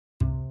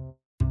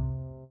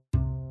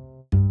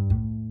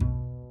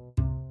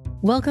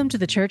Welcome to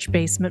the Church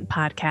Basement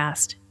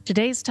Podcast.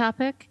 Today's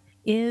topic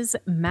is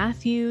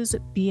Matthew's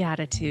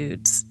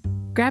Beatitudes.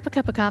 Grab a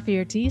cup of coffee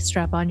or tea,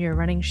 strap on your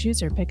running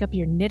shoes, or pick up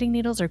your knitting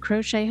needles or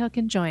crochet hook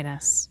and join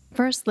us.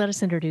 First, let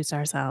us introduce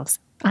ourselves.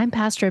 I'm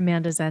Pastor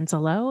Amanda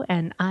Zenzalo,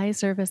 and I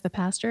serve as the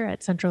pastor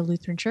at Central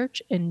Lutheran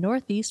Church in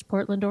Northeast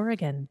Portland,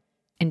 Oregon.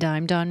 And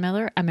I'm Dawn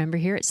Miller, a member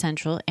here at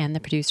Central and the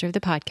producer of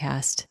the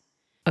podcast.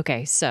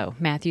 Okay, so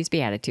Matthew's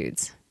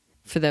Beatitudes.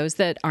 For those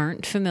that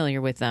aren't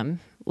familiar with them,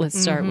 let's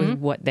start with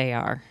what they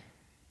are.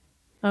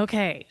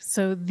 Okay,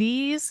 so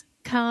these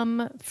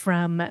come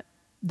from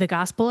the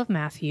Gospel of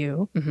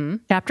Matthew,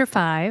 chapter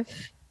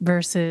 5,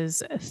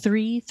 verses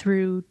 3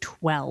 through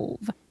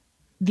 12.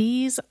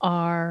 These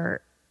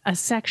are a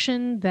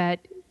section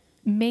that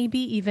maybe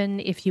even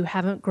if you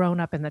haven't grown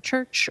up in the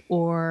church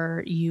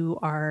or you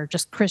are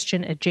just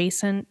Christian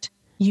adjacent,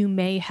 you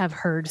may have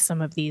heard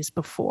some of these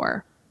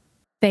before.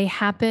 They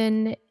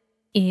happen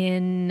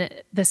in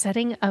the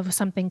setting of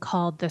something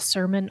called the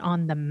Sermon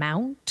on the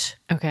Mount.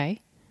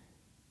 Okay.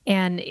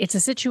 And it's a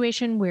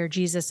situation where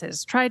Jesus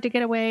has tried to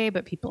get away,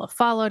 but people have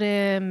followed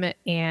him,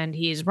 and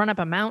he's run up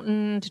a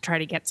mountain to try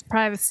to get some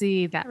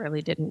privacy. That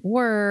really didn't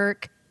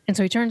work. And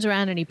so he turns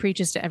around and he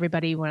preaches to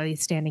everybody while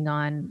he's standing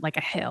on like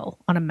a hill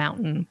on a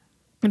mountain,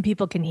 and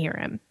people can hear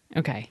him.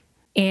 Okay.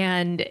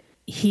 And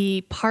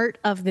part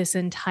of this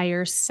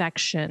entire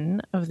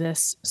section of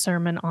this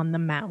Sermon on the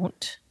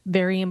Mount,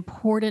 very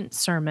important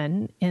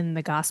sermon in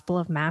the Gospel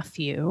of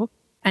Matthew,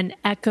 and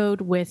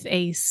echoed with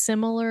a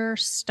similar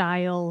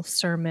style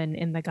sermon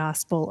in the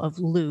Gospel of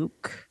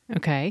Luke.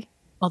 Okay.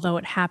 Although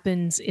it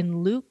happens in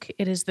Luke,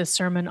 it is the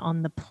Sermon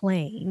on the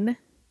Plain.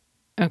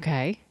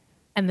 Okay.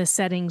 And the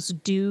settings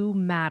do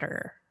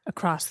matter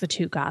across the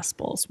two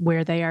Gospels.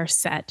 Where they are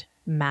set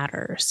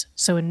matters.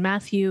 So in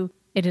Matthew,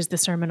 it is the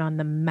Sermon on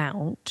the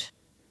Mount.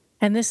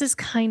 And this is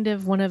kind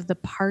of one of the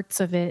parts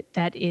of it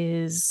that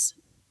is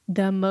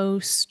the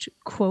most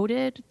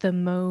quoted, the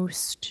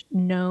most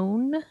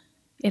known.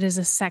 It is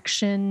a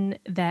section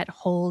that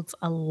holds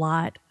a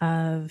lot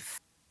of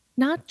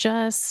not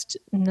just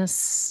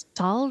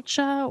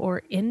nostalgia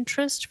or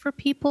interest for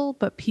people,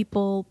 but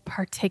people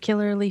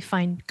particularly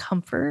find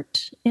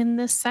comfort in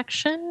this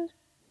section.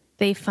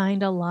 They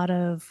find a lot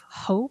of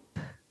hope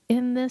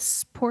in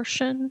this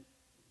portion.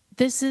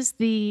 This is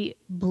the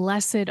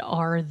blessed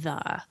are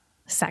the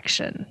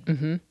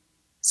section.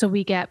 So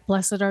we get,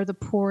 blessed are the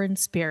poor in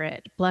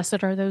spirit,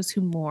 blessed are those who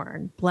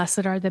mourn,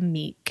 blessed are the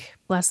meek,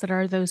 blessed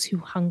are those who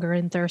hunger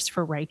and thirst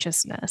for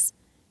righteousness,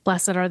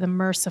 blessed are the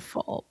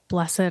merciful,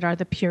 blessed are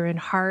the pure in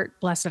heart,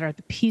 blessed are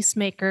the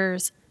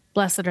peacemakers,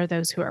 blessed are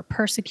those who are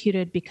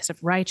persecuted because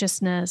of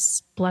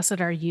righteousness, blessed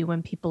are you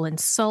when people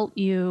insult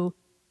you.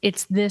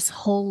 It's this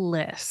whole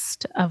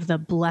list of the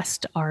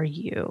blessed are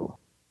you.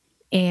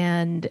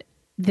 And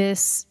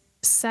this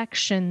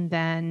section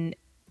then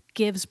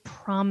gives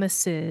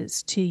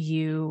promises to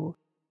you,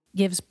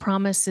 gives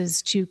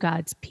promises to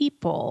God's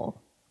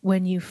people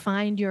when you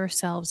find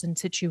yourselves in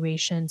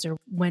situations, or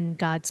when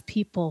God's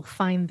people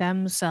find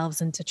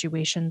themselves in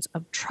situations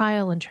of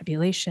trial and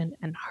tribulation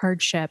and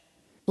hardship.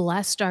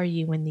 Blessed are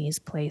you in these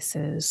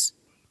places,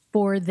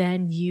 for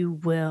then you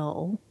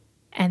will,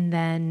 and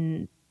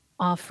then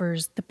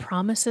offers the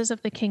promises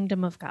of the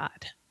kingdom of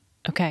God.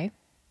 Okay.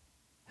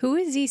 Who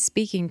is he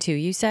speaking to?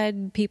 You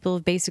said people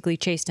have basically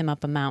chased him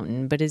up a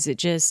mountain, but is it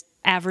just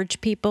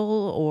average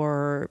people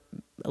or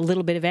a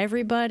little bit of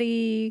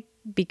everybody?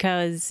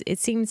 Because it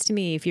seems to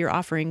me if you're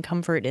offering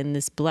comfort in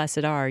this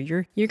blessed are,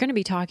 you're going to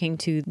be talking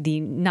to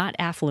the not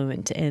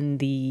affluent and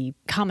the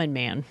common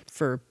man,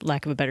 for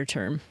lack of a better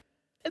term.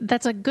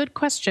 That's a good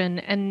question.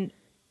 And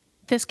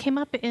this came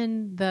up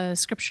in the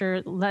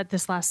scripture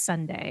this last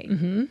Sunday.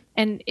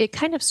 And it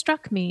kind of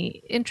struck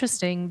me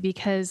interesting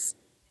because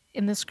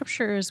in the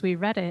scripture, as we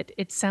read it,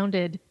 it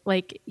sounded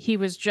like he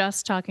was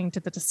just talking to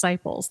the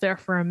disciples there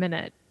for a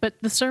minute. But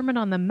the Sermon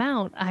on the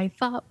Mount, I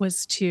thought,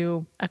 was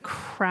to a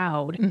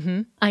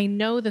crowd. I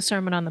know the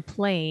Sermon on the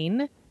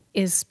Plain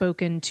is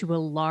spoken to a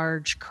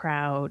large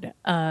crowd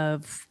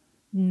of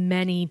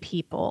many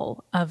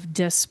people of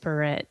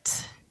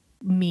disparate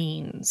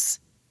means.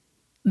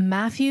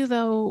 Matthew,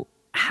 though,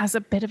 has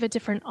a bit of a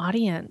different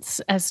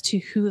audience as to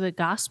who the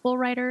gospel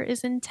writer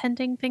is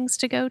intending things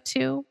to go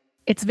to.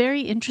 It's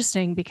very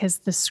interesting because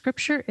the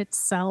scripture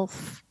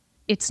itself,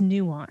 it's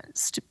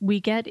nuanced. We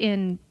get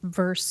in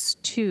verse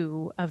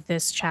 2 of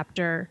this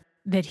chapter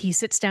that he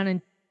sits down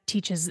and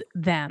teaches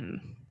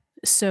them.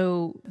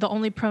 So the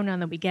only pronoun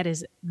that we get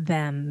is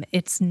them.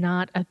 It's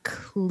not a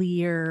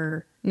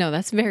clear... No,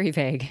 that's very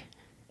vague.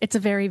 It's a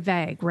very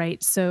vague,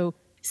 right? So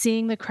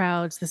seeing the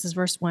crowds, this is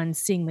verse 1,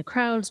 seeing the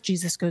crowds,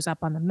 Jesus goes up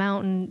on the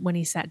mountain. When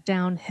he sat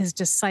down, his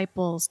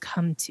disciples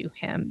come to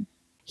him.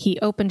 He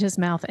opened his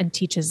mouth and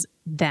teaches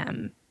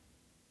them.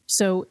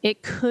 So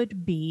it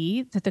could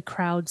be that the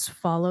crowds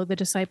follow the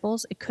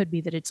disciples. It could be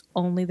that it's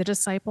only the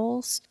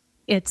disciples.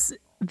 It's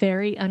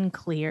very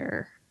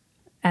unclear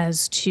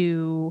as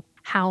to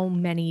how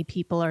many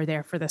people are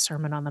there for the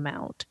Sermon on the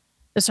Mount.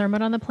 The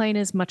Sermon on the Plain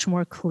is much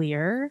more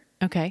clear.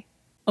 Okay.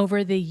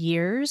 Over the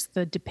years,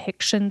 the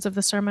depictions of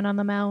the Sermon on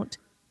the Mount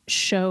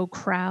show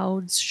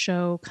crowds,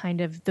 show kind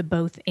of the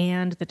both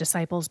and. The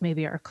disciples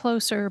maybe are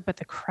closer, but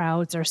the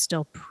crowds are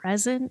still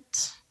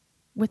present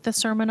with the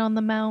Sermon on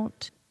the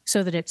Mount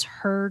so that it's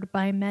heard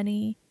by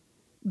many.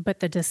 But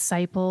the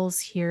disciples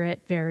hear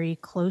it very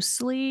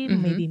closely,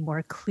 maybe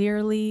more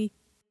clearly.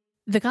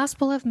 The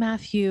Gospel of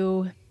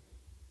Matthew,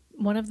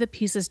 one of the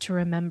pieces to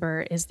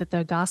remember is that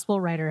the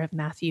Gospel writer of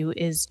Matthew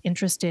is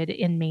interested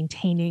in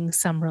maintaining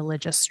some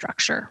religious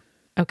structure.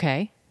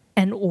 Okay.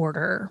 And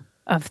order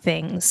of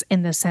things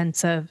in the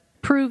sense of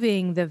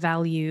proving the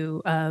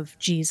value of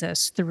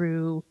Jesus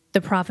through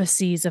the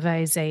prophecies of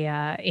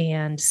Isaiah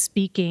and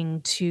speaking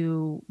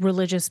to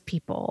religious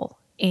people.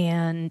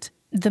 And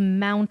the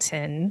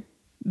mountain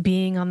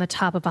being on the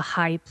top of a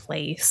high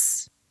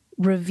place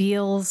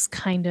reveals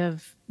kind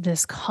of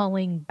this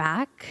calling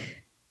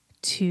back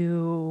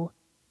to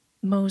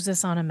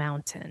Moses on a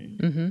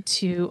mountain,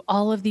 to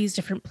all of these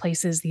different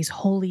places, these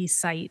holy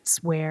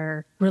sites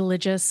where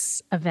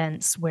religious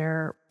events,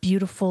 where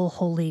beautiful,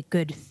 holy,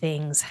 good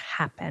things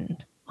happen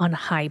on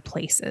high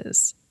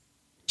places.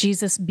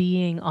 Jesus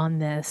being on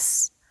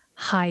this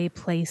high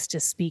place to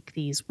speak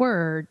these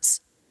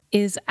words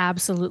is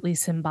absolutely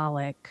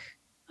symbolic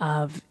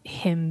of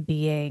him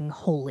being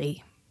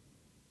holy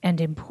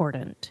and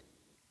important.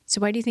 So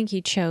why do you think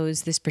he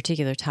chose this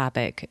particular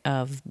topic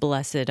of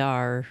blessed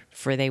are,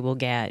 for they will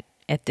get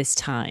at this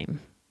time?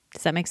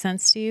 Does that make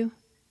sense to you?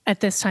 At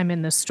this time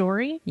in the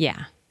story?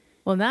 Yeah.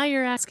 Well, now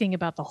you're asking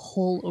about the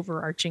whole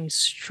overarching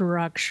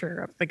structure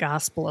of the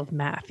Gospel of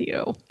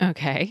Matthew.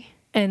 Okay.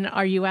 And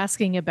are you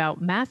asking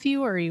about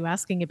Matthew or are you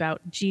asking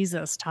about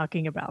Jesus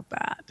talking about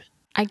that?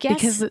 I guess.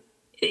 Because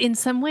in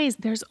some ways,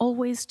 there's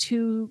always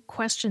two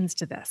questions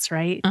to this,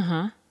 right?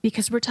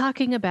 Because we're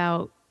talking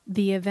about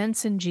the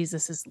events in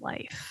Jesus's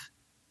life.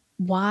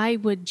 Why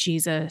would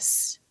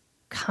Jesus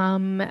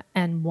come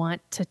and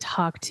want to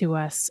talk to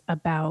us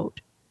about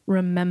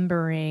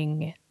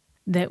remembering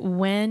that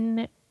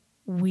when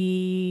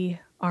we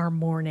are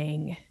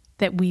mourning,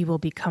 that we will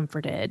be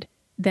comforted,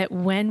 that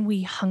when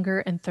we hunger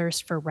and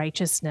thirst for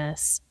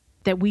righteousness,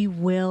 that we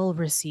will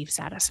receive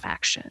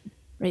satisfaction,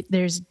 right?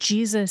 There's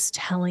Jesus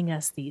telling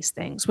us these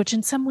things, which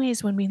in some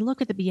ways, when we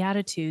look at the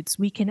Beatitudes,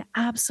 we can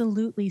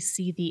absolutely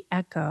see the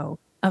echo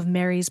of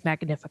Mary's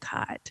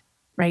Magnificat,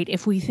 right?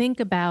 If we think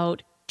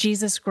about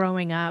Jesus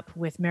growing up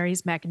with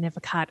Mary's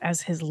Magnificat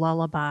as his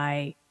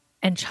lullaby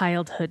and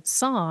childhood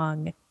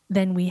song,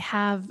 then we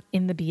have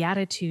in the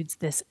Beatitudes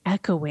this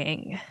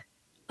echoing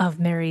of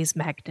Mary's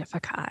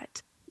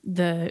Magnificat.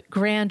 The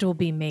grand will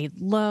be made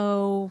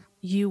low.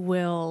 You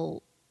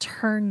will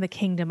turn the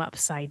kingdom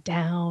upside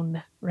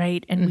down,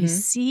 right? And we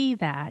see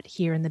that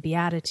here in the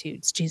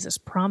Beatitudes, Jesus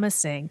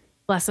promising,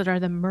 blessed are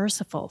the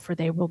merciful, for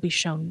they will be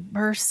shown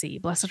mercy.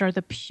 Blessed are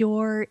the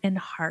pure in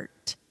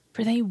heart,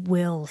 for they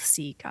will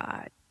see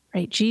God,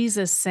 right?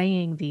 Jesus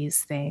saying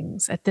these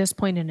things at this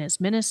point in his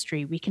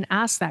ministry, we can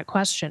ask that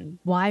question.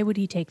 Why would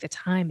he take the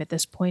time at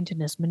this point in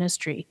his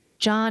ministry?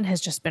 John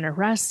has just been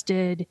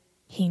arrested.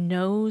 He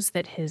knows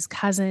that his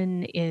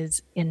cousin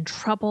is in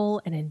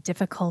trouble and in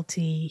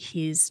difficulty.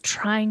 He's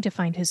trying to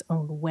find his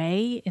own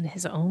way in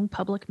his own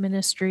public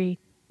ministry.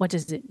 What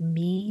does it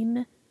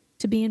mean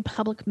to be in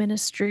public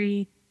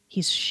ministry?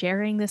 He's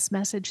sharing this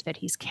message that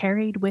he's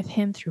carried with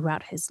him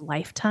throughout his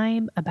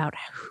lifetime about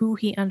who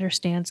he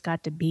understands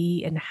God to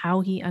be and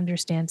how he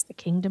understands the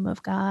kingdom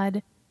of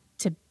God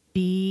to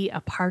be a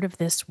part of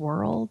this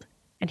world.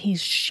 And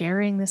he's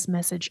sharing this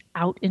message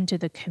out into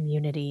the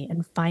community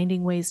and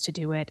finding ways to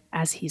do it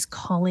as he's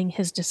calling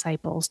his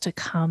disciples to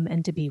come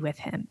and to be with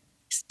him.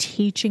 He's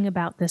teaching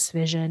about this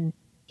vision.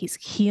 He's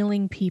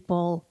healing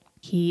people.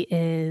 He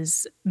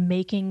is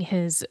making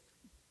his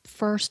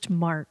first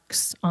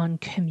marks on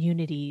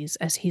communities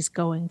as he's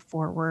going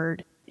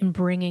forward and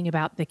bringing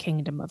about the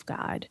kingdom of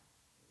God.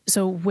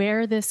 So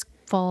where this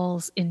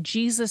falls in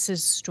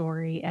Jesus's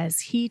story as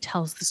he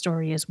tells the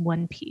story is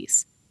one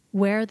piece.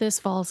 Where this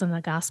falls in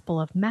the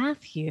Gospel of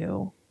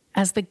Matthew,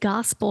 as the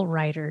gospel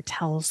writer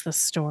tells the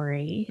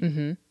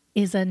story,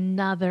 is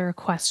another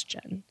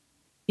question.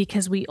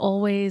 Because we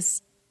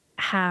always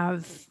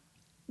have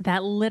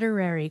that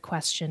literary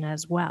question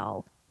as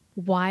well.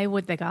 Why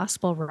would the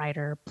gospel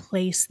writer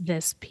place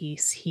this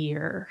piece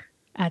here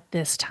at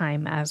this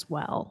time as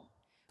well?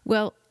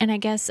 Well, and I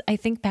guess I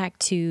think back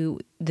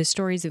to the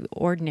stories of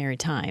ordinary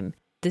time.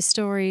 The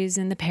stories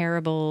and the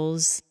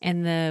parables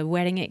and the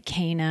wedding at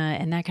Cana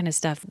and that kind of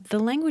stuff, the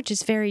language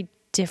is very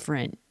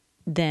different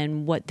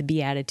than what the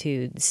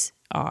Beatitudes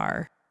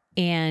are.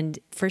 And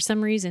for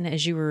some reason,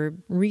 as you were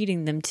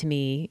reading them to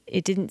me,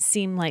 it didn't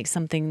seem like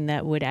something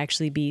that would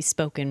actually be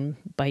spoken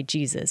by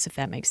Jesus, if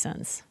that makes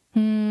sense.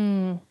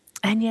 And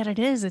yet it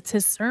is. It's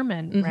his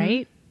sermon,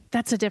 right?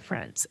 That's a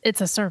difference.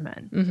 It's a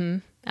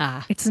sermon.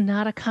 It's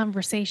not a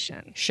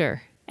conversation.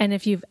 Sure. And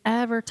if you've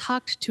ever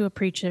talked to a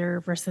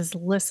preacher versus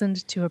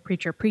listened to a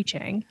preacher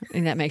preaching,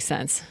 And that makes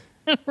sense.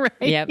 right?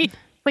 Yep.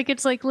 Like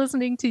it's like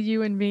listening to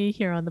you and me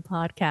here on the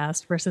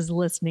podcast versus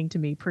listening to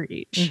me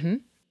preach.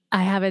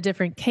 I have a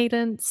different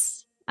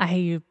cadence.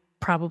 I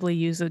probably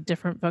use a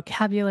different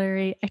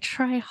vocabulary. I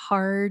try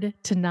hard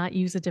to not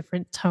use a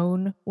different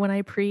tone when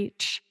I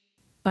preach,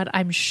 but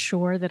I'm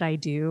sure that I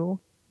do.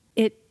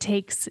 It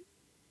takes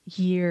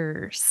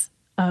years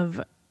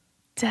of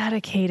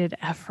dedicated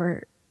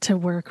effort to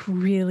work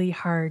really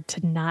hard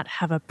to not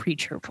have a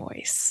preacher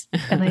voice.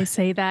 And I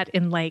say that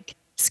in like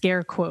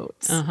scare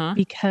quotes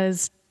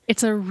because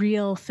it's a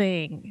real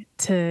thing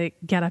to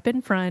get up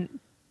in front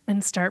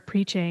and start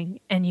preaching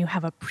and you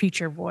have a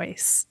preacher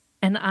voice.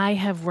 And I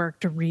have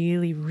worked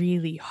really,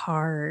 really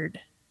hard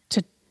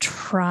to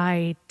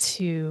try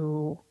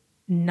to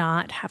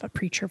not have a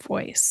preacher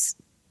voice,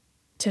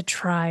 to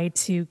try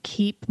to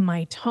keep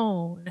my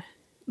tone,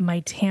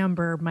 my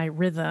timbre, my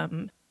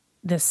rhythm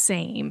the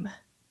same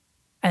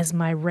as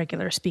my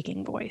regular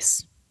speaking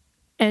voice.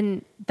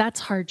 And that's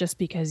hard just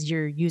because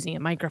you're using a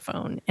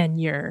microphone and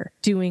you're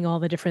doing all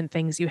the different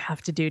things you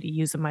have to do to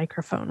use a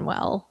microphone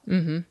well,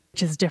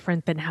 which is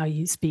different than how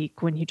you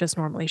speak when you just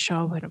normally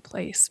show up in a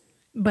place.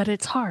 But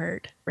it's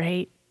hard,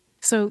 right?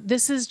 So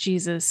this is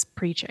Jesus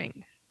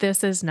preaching.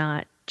 This is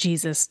not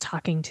Jesus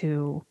talking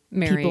to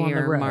Mary people on the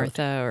or road.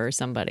 Martha or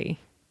somebody.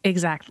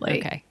 Exactly.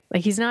 Okay.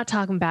 Like he's not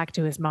talking back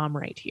to his mom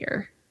right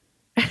here.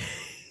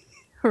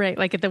 Right.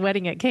 Like at the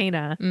wedding at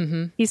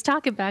Cana, he's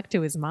talking back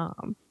to his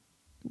mom.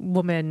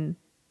 Woman,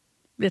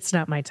 it's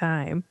not my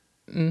time.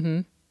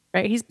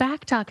 Right. He's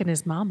back talking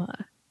his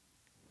mama.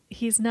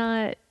 He's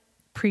not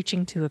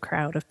preaching to a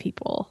crowd of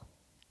people.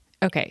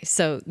 Okay.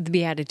 So the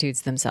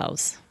Beatitudes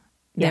themselves,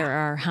 there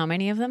are how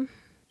many of them?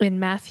 In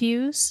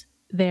Matthew's,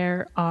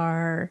 there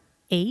are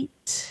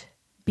 8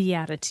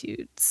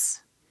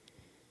 Beatitudes,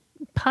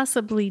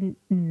 possibly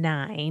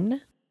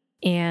 9.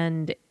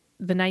 And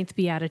the 9th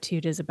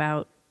Beatitude is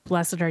about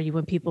blessed are you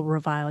when people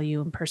revile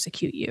you and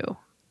persecute you.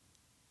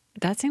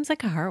 That seems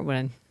like a hard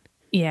one.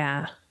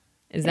 Yeah.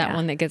 Is that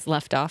one that gets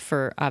left off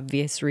for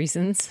obvious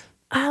reasons?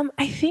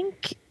 I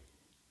think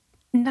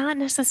not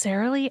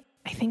necessarily.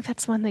 I think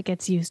that's one that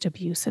gets used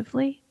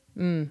abusively.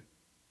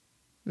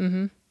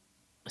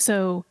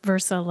 So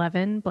verse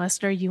 11,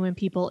 blessed are you when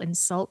people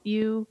insult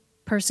you,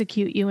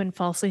 persecute you, and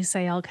falsely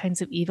say all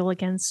kinds of evil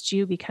against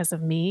you because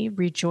of me.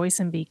 Rejoice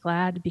and be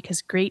glad,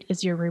 because great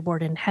is your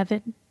reward in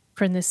heaven.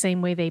 For in the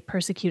same way they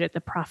persecuted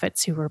the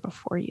prophets who were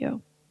before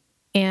you.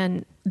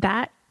 And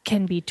that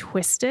can be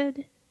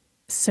twisted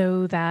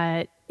so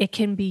that it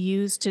can be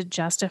used to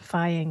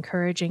justify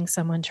encouraging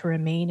someone to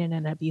remain in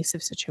an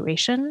abusive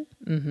situation.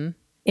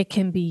 It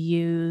can be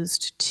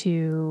used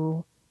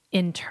to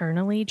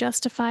internally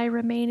justify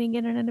remaining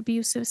in an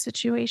abusive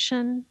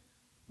situation.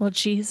 Well,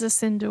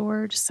 Jesus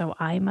endured, so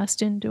I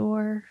must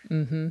endure.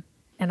 And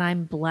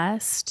I'm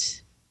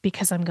blessed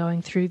because I'm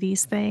going through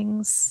these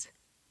things.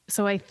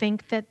 So I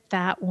think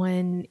that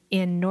one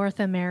in North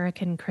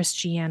American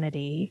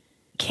Christianity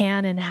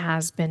can and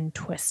has been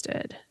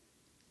twisted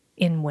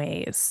in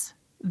ways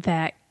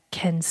that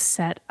can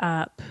set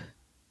up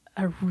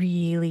a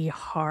really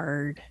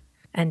hard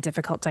and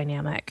difficult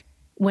dynamic.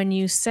 When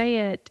you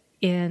say it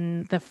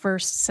in the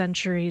first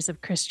centuries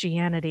of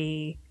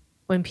Christianity,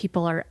 when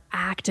people are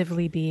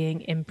actively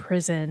being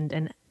imprisoned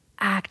and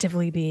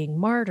actively being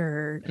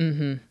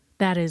martyred,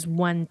 that is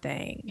one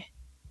thing.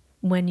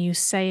 When you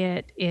say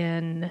it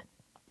in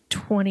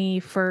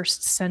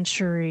 21st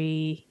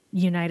century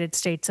United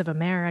States of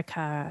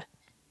America,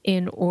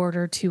 in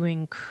order to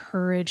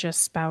encourage a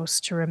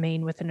spouse to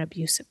remain with an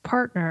abusive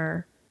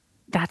partner,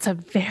 that's a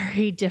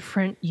very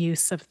different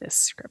use of this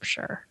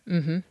scripture.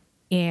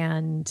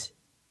 And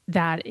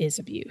that is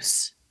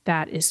abuse.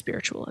 That is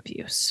spiritual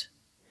abuse.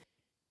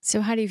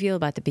 So how do you feel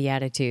about the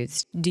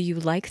Beatitudes? Do you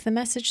like the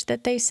message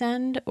that they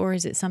send, or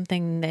is it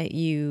something that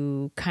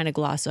you kind of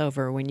gloss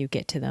over when you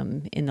get to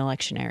them in the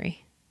lectionary?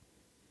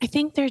 I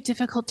think they're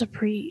difficult to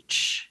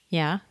preach.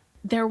 Yeah?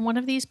 They're one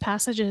of these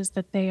passages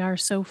that they are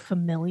so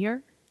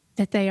familiar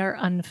that they are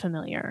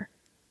unfamiliar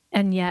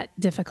and yet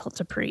difficult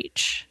to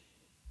preach.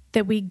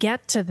 That we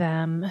get to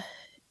them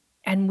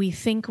and we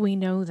think we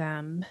know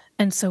them,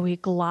 and so we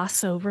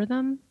gloss over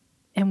them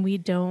and we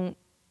don't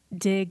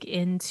dig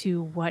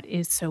into what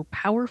is so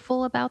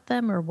powerful about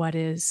them or what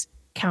is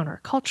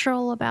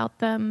countercultural about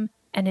them.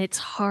 And it's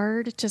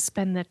hard to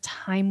spend the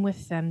time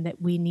with them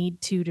that we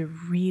need to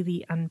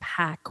really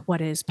unpack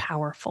what is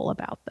powerful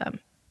about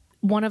them.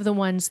 One of the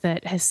ones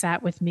that has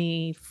sat with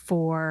me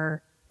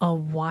for a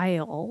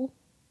while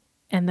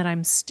and that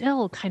I'm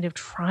still kind of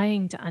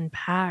trying to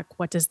unpack,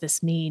 what does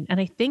this mean? And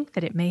I think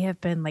that it may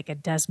have been like a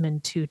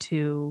Desmond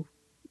Tutu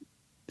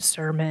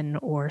sermon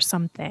or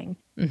something,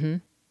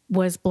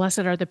 was blessed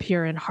are the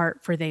pure in heart,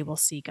 for they will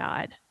see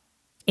God.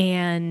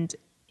 And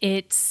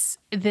it's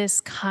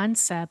this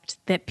concept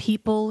that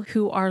people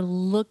who are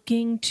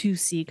looking to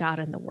see God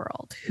in the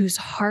world, whose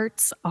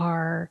hearts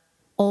are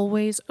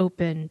always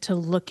open to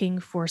looking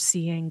for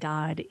seeing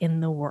God in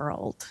the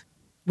world,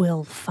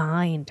 will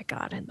find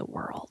God in the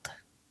world.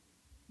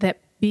 That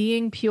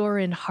being pure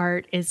in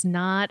heart is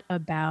not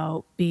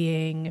about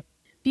being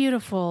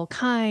beautiful,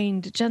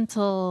 kind,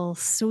 gentle,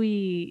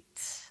 sweet,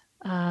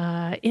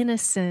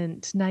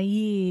 innocent,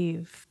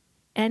 naive,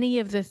 any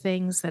of the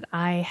things that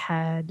I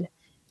had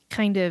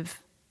kind of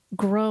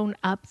grown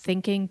up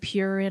thinking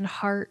pure in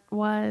heart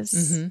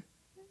was,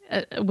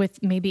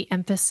 with maybe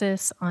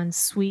emphasis on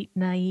sweet,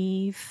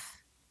 naive,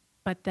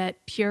 but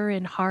that pure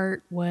in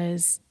heart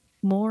was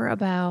more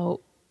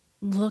about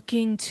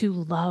looking to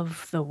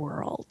love the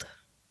world,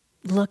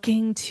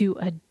 looking to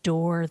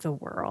adore the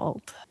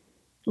world,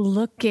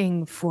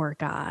 looking for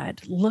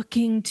God,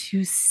 looking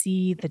to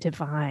see the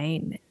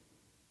divine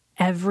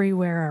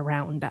everywhere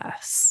around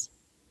us.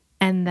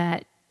 And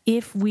that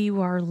if we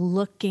are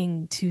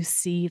looking to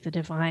see the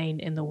divine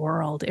in the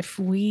world, if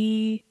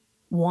we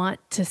want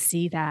to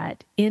see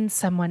that in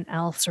someone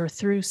else or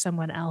through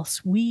someone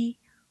else, we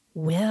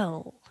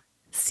will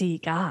see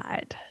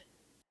God.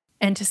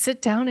 And to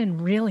sit down and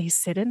really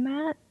sit in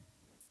that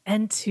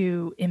and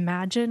to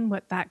imagine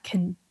what that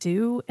can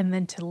do, and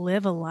then to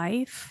live a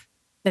life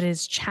that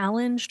is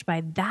challenged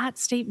by that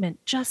statement,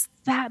 just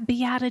that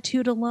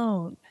beatitude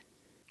alone,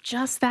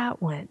 just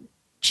that one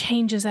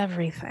changes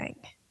everything.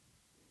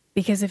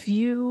 Because if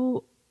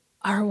you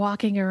are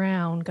walking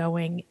around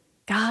going,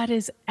 God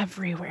is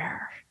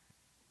everywhere,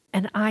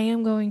 and I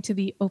am going to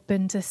be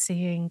open to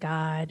seeing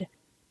God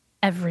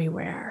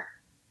everywhere,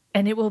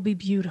 and it will be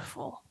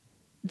beautiful,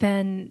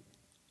 then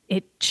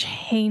it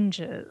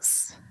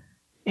changes.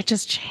 It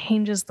just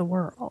changes the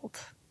world.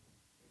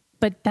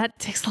 But that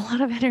takes a lot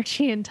of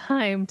energy and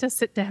time to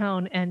sit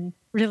down and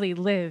really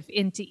live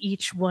into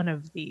each one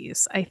of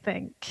these, I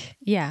think.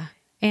 Yeah.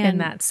 In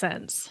And that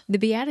sense. the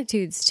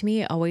Beatitudes to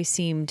me always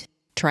seemed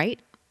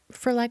trite,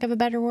 for lack of a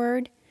better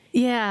word.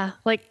 Yeah,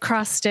 like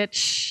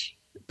cross-stitch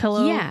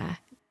pillow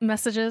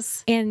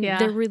messages. And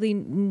there really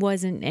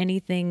wasn't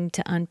anything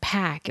to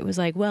unpack. It was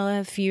like, well,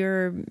 if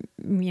you're,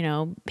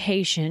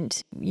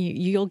 patient,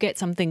 you'll get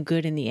something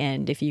good in the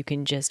end if you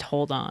can just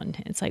hold on.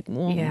 It's like,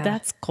 well,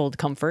 that's cold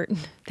comfort.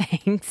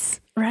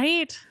 Thanks.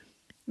 Right?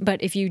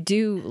 But if you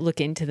do look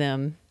into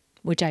them,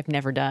 which I've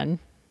never done,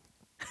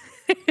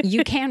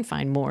 you can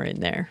find more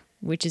in there,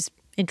 which is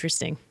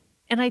interesting.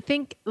 And I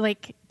think,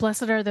 like,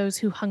 blessed are those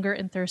who hunger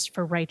and thirst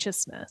for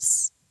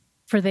righteousness,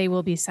 for they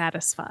will be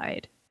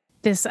satisfied.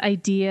 This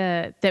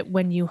idea that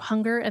when you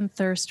hunger and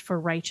thirst for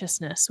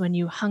righteousness, when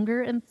you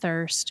hunger and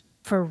thirst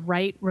for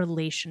right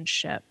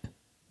relationship,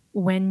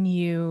 when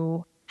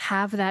you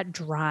have that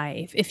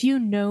drive, if you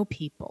know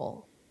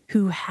people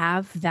who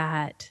have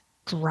that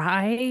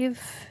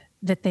drive,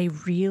 that they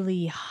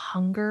really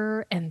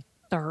hunger and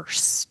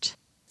thirst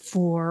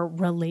for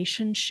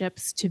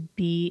relationships to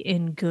be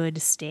in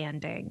good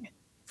standing,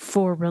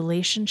 for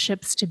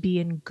relationships to be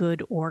in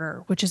good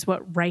order, which is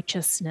what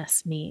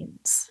righteousness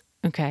means.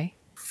 Okay.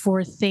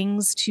 For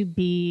things to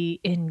be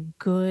in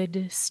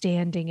good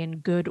standing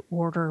and good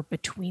order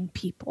between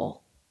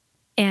people.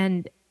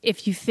 And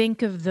if you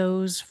think of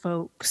those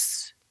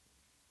folks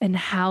and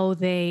how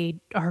they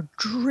are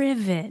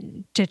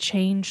driven to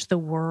change the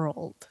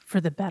world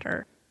for the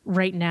better,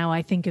 right now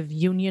I think of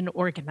union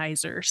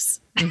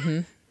organizers.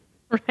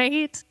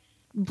 Right?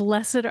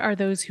 Blessed are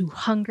those who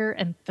hunger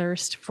and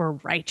thirst for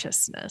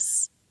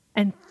righteousness.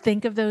 And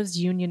think of those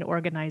union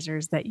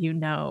organizers that you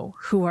know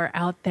who are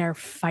out there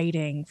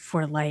fighting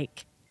for,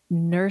 like,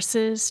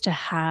 nurses to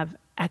have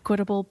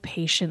equitable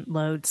patient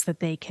loads that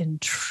they can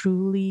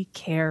truly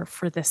care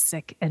for the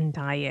sick and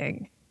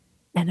dying,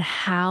 and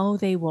how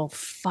they will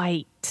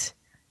fight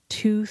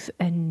tooth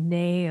and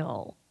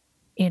nail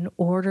in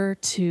order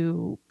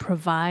to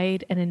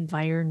provide an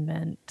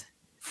environment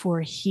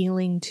for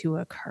healing to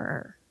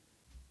occur.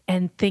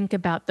 And think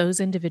about those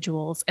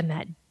individuals and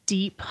that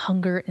deep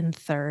hunger and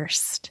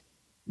thirst.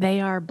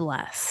 They are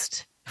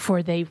blessed,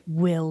 for they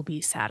will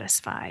be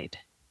satisfied.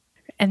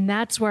 And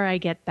that's where I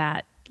get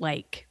that,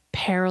 like,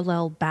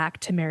 parallel back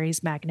to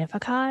Mary's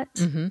Magnificat,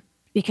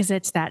 because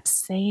it's that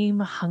same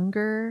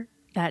hunger,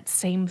 that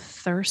same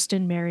thirst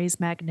in Mary's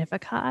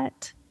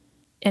Magnificat,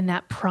 and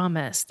that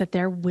promise that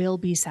there will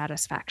be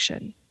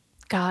satisfaction.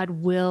 God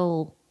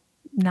will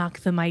knock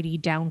the mighty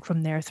down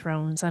from their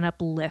thrones and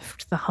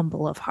uplift the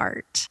humble of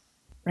heart,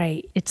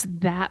 right? It's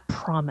that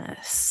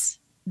promise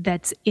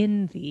that's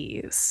in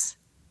these,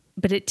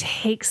 but it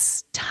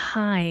takes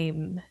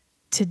time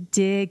to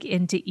dig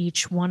into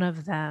each one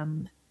of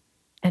them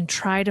and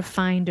try to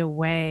find a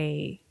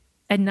way,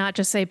 and not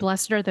just say,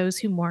 blessed are those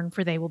who mourn,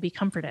 for they will be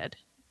comforted,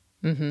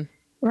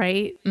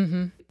 right?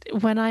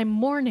 When I'm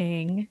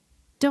mourning,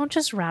 don't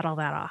just rattle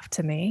that off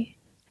to me.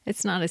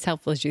 It's not as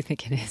helpful as you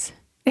think it is.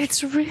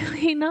 It's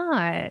really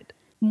not.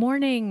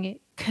 Mourning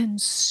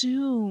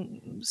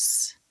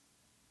consumes.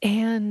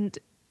 And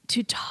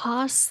to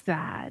toss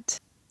that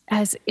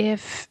as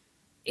if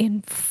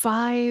in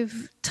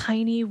 5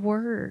 tiny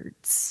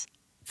words,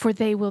 for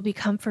they will be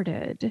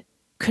comforted,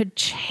 could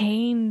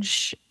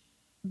change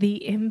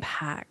the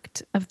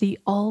impact of the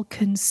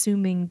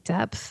all-consuming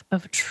depth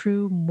of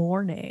true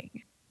mourning.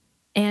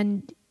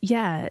 And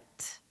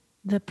yet,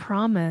 the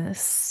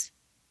promise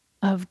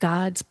of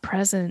God's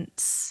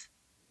presence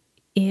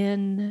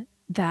in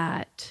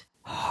that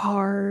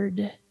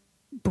hard,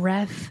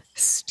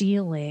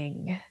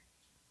 breath-stealing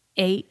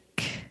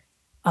ache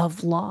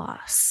of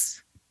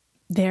loss,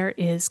 there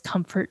is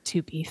comfort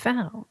to be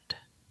found.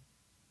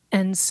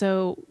 And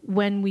so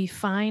when we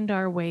find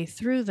our way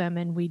through them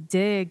and we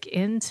dig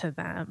into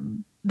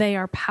them, they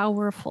are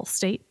powerful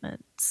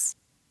statements.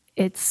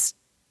 It's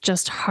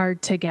just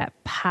hard to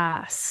get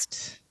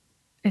past.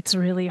 It's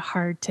really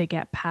hard to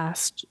get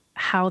past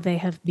how they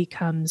have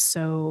become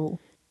so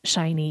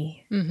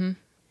shiny,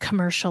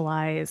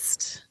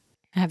 commercialized.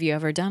 Have you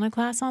ever done a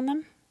class on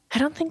them? I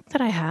don't think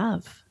that I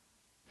have.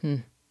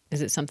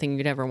 Is it something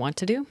you'd ever want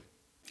to do?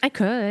 I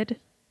could.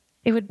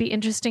 It would be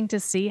interesting to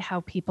see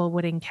how people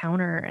would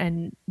encounter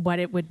and what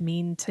it would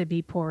mean to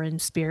be poor in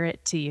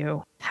spirit to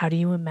you. How do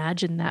you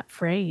imagine that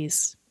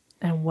phrase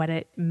and what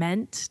it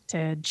meant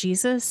to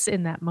Jesus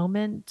in that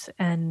moment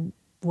and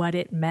what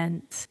it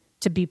meant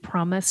to be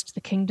promised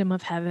the kingdom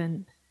of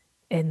heaven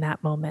in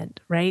that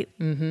moment, right?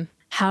 Mm-hmm.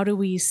 How do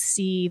we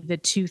see the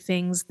two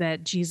things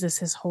that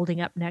Jesus is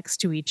holding up next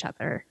to each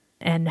other?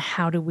 And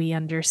how do we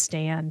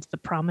understand the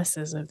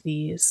promises of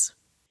these?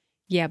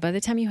 Yeah, by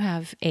the time you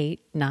have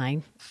 8,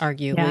 9,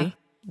 arguably,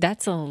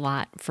 that's a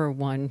lot for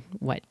one,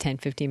 10,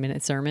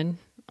 15-minute sermon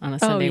on a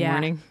Sunday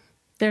morning.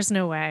 There's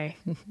no way.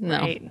 No.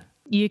 Right?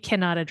 You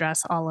cannot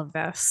address all of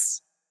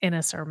this in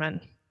a sermon,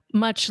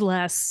 much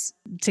less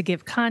to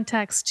give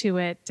context to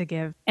it, to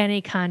give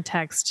any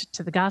context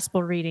to the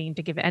gospel reading,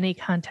 to give any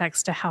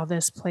context to how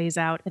this plays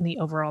out in the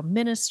overall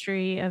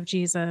ministry of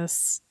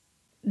Jesus.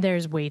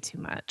 There's way too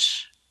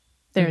much.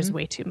 There's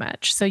way too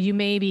much. So you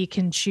maybe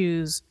can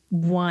choose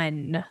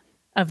one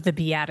of the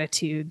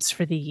Beatitudes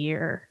for the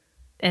year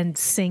and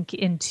sink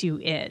into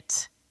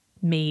it.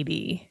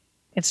 Maybe.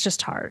 It's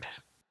just hard.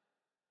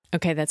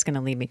 Okay, that's going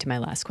to lead me to my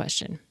last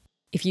question.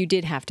 If you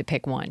did have to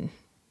pick one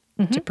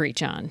to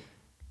preach on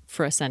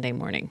for a Sunday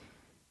morning,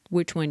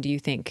 which one do you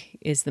think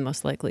is the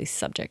most likely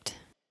subject?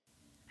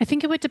 I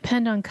think it would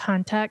depend on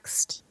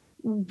context,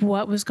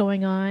 what was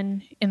going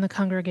on in the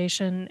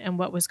congregation and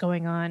what was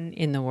going on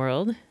In the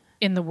world?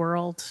 in the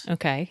world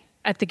Okay.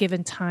 at the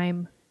given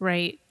time,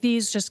 right?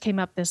 These just came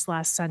up this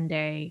last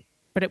Sunday,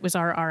 but it was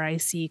our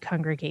RIC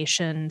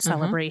congregation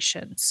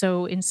celebration.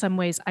 So in some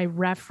ways, I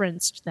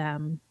referenced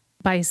them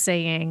by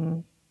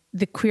saying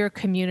the queer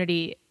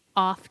community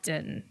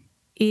often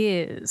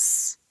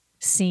is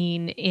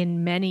seen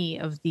in many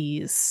of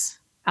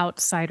these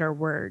outsider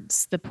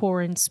words: the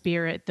poor in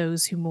spirit,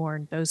 those who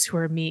mourn, those who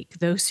are meek,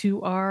 those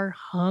who are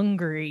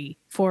hungry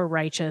for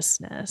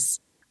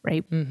righteousness,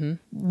 right?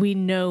 We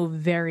know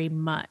very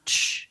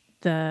much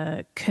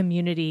the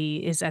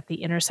community is at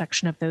the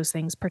intersection of those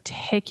things,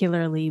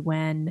 particularly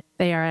when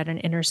they are at an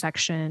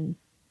intersection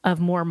of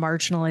more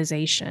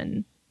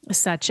marginalization,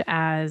 such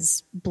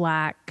as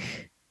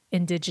Black,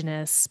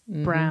 Indigenous,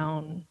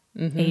 Brown,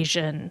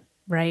 Asian,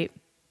 right?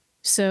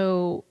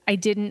 So I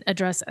didn't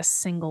address a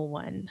single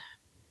one.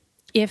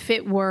 If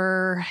it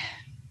were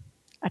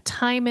a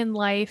time in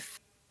life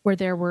where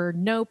there were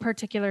no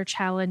particular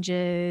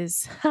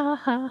challenges,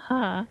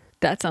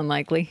 That's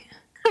unlikely.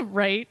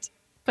 right?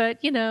 But,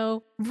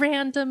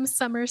 random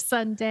summer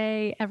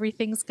Sunday,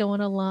 everything's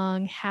going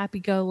along,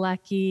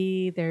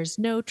 happy-go-lucky, there's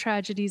no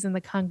tragedies in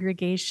the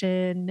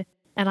congregation,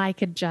 and I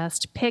could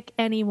just pick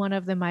any one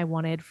of them I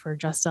wanted for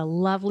just a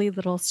lovely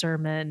little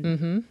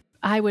sermon.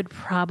 I would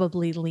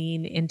probably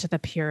lean into the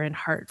pure in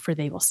heart, for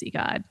they will see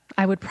God.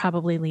 I would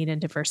probably lean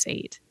into verse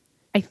 8.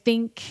 I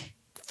think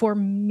for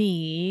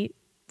me,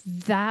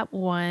 that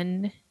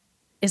one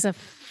is a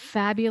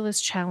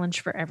fabulous challenge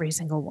for every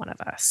single one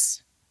of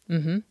us.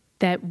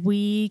 That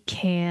we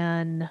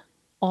can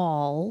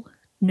all,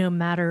 no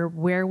matter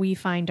where we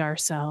find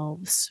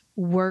ourselves,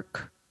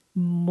 work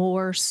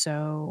more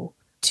so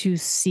to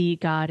see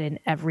God in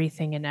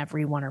everything and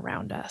everyone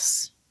around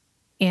us,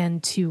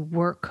 and to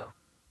work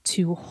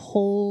to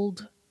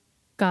hold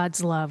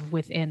God's love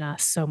within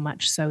us so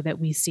much so that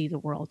we see the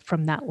world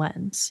from that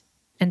lens.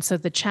 And so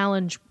the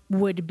challenge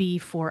would be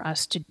for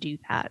us to do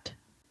that.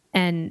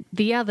 And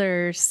the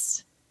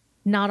others,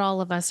 not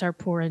all of us are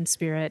poor in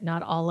spirit.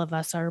 Not all of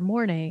us are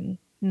mourning.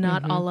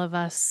 Not all of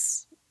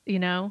us,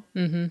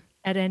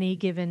 at any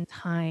given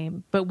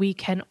time. But we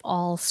can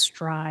all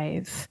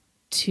strive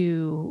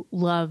to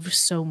love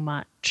so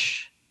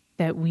much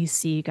that we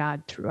see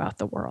God throughout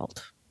the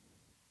world.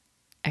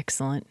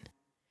 Excellent.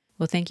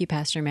 Well, thank you,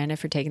 Pastor Amanda,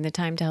 for taking the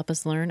time to help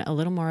us learn a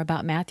little more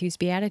about Matthew's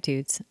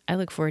Beatitudes. I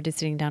look forward to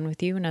sitting down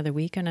with you another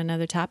week on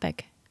another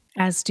topic.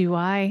 As do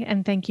I,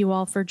 and thank you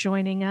all for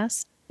joining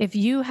us. If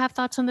you have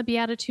thoughts on the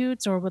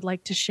Beatitudes or would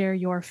like to share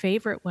your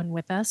favorite one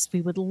with us,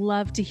 we would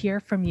love to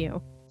hear from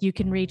you. You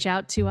can reach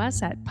out to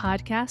us at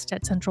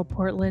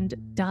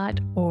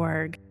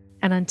podcast@centralportland.org.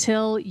 And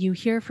until you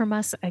hear from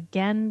us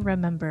again,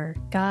 remember,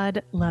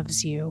 God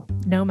loves you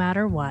no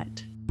matter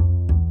what.